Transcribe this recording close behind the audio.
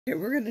Okay,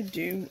 we're going to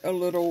do a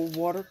little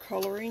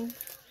watercoloring.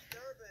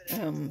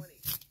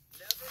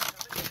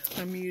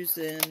 I'm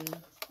using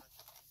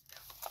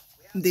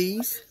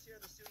these.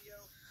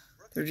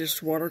 They're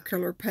just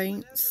watercolor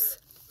paints.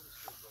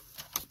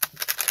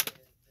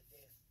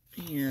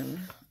 And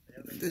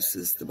this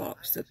is the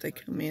box that they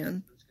come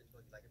in.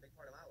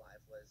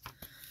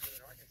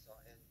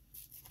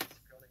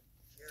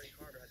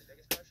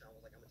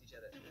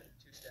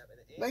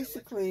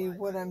 Basically,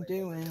 what I'm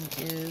doing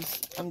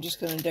is I'm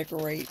just going to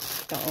decorate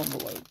the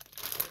envelope.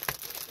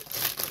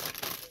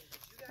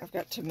 I've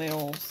got to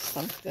mail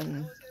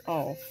something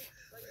off,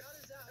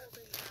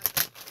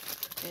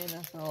 and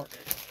I thought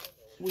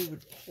we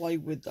would play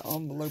with the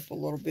envelope a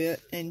little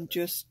bit and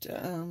just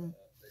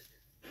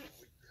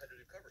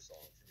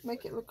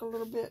make it look a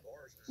little bit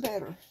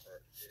better.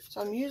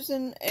 So I'm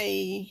using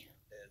a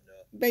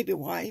baby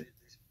wipe.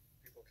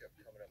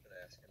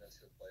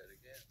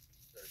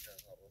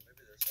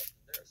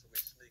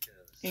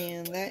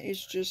 And that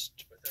is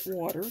just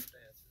water.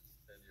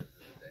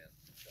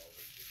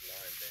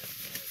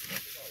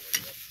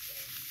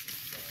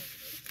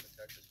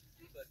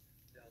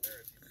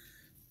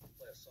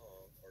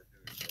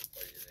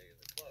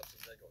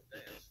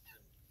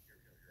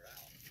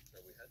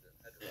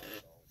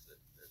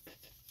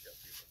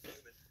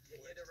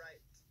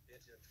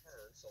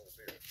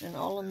 And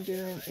all I'm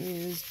doing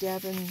is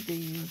dabbing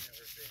the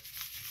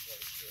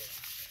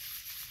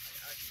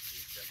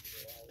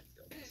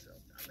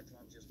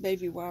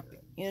baby wipe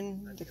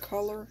in the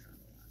color.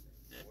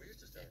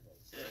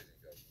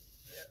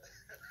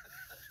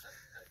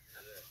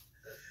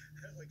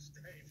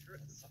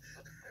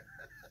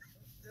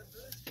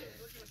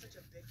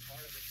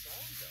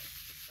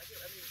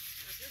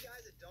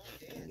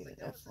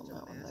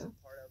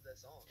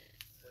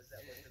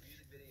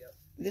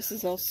 This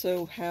is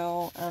also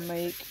how I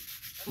make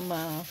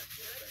my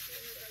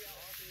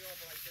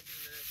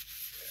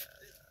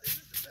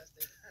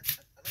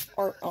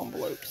art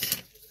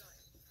envelopes.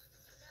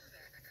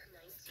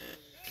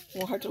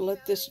 We'll have to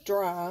let this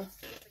dry,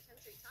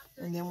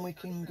 and then we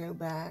can go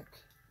back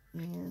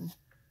and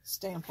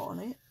stamp on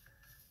it.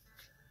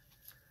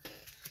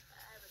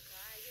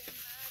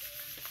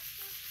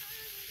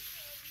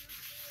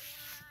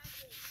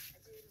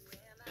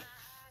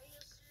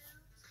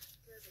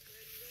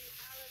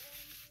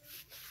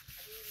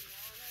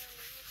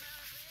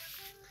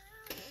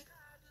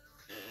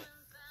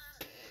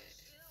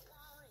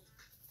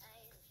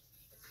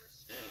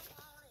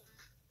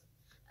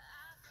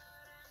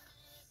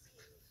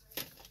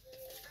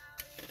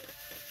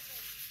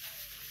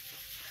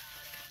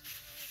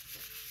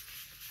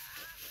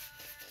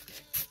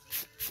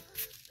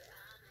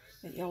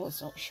 That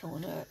yellow's not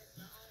showing up.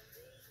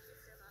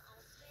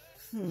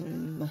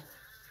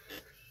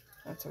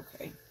 That's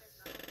okay.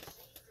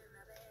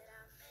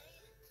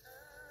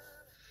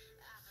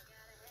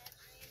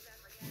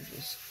 We'll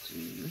just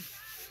do...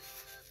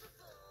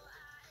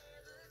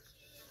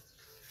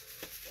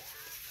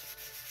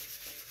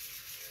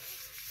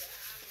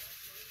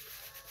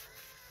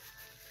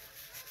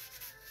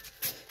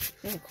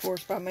 And of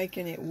course, by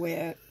making it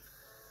wet,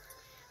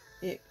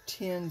 it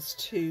tends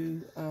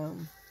to,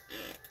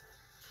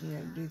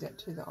 do that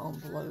to the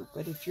envelope.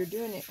 But if you're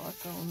doing it like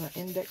on an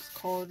index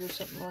card or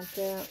something like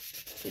that,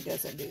 it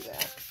doesn't do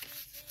that.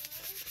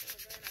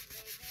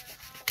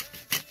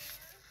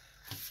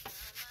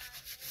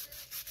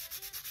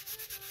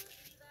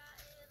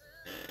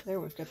 There,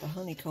 we've got the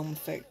honeycomb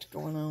effect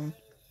going on.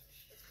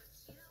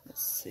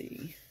 Let's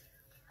see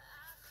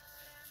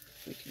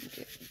if we can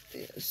get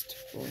this to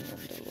blend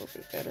a little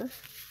bit better.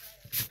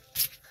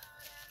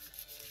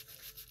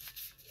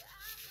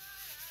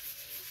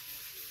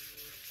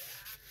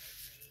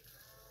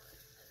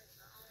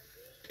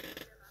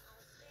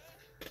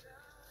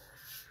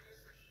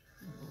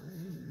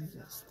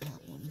 That's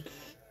that one.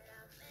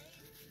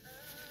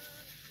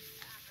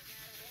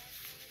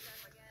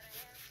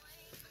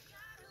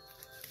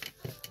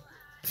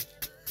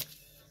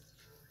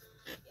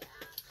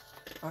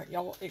 Alright,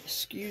 y'all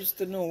excuse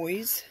the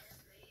noise.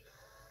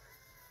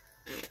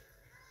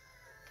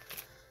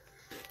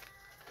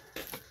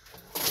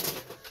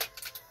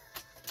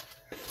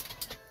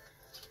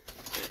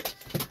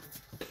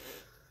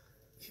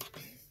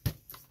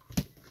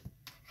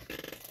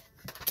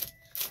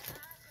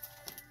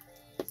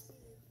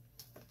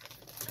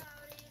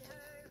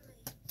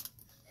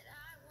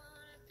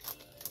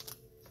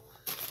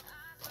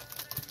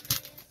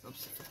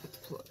 Oops, I put the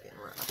plug in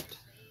right.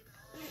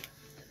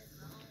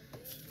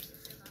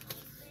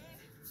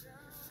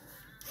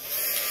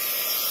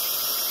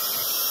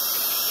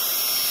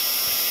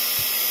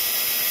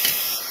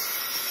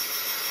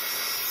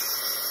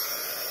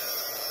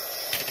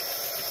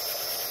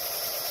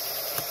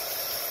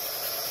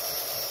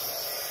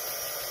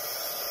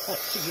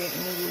 That's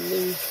getting a little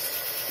loose.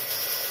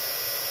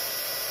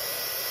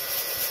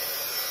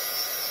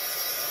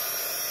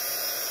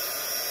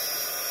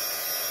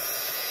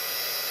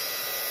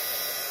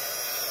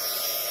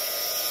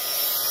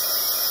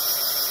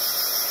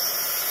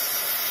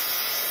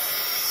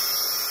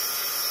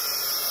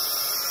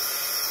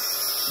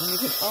 And you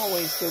can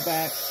always go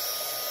back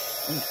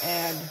and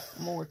add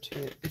more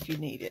to it if you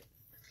need it.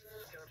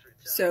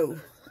 So,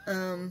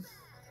 I'm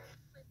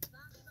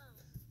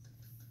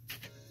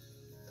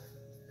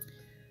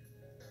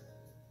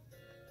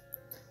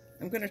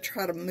going to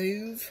try to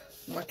move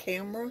my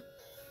camera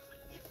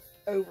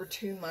over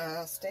to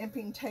my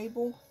stamping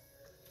table.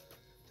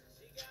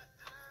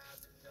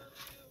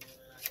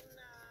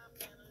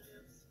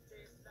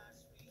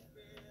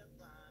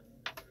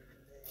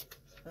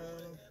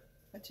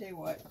 I tell you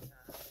what,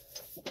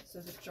 so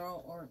that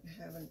y'all aren't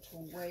having to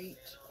wait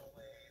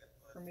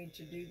for me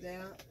to do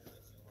that,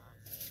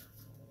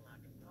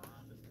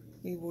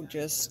 we will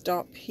just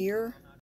stop here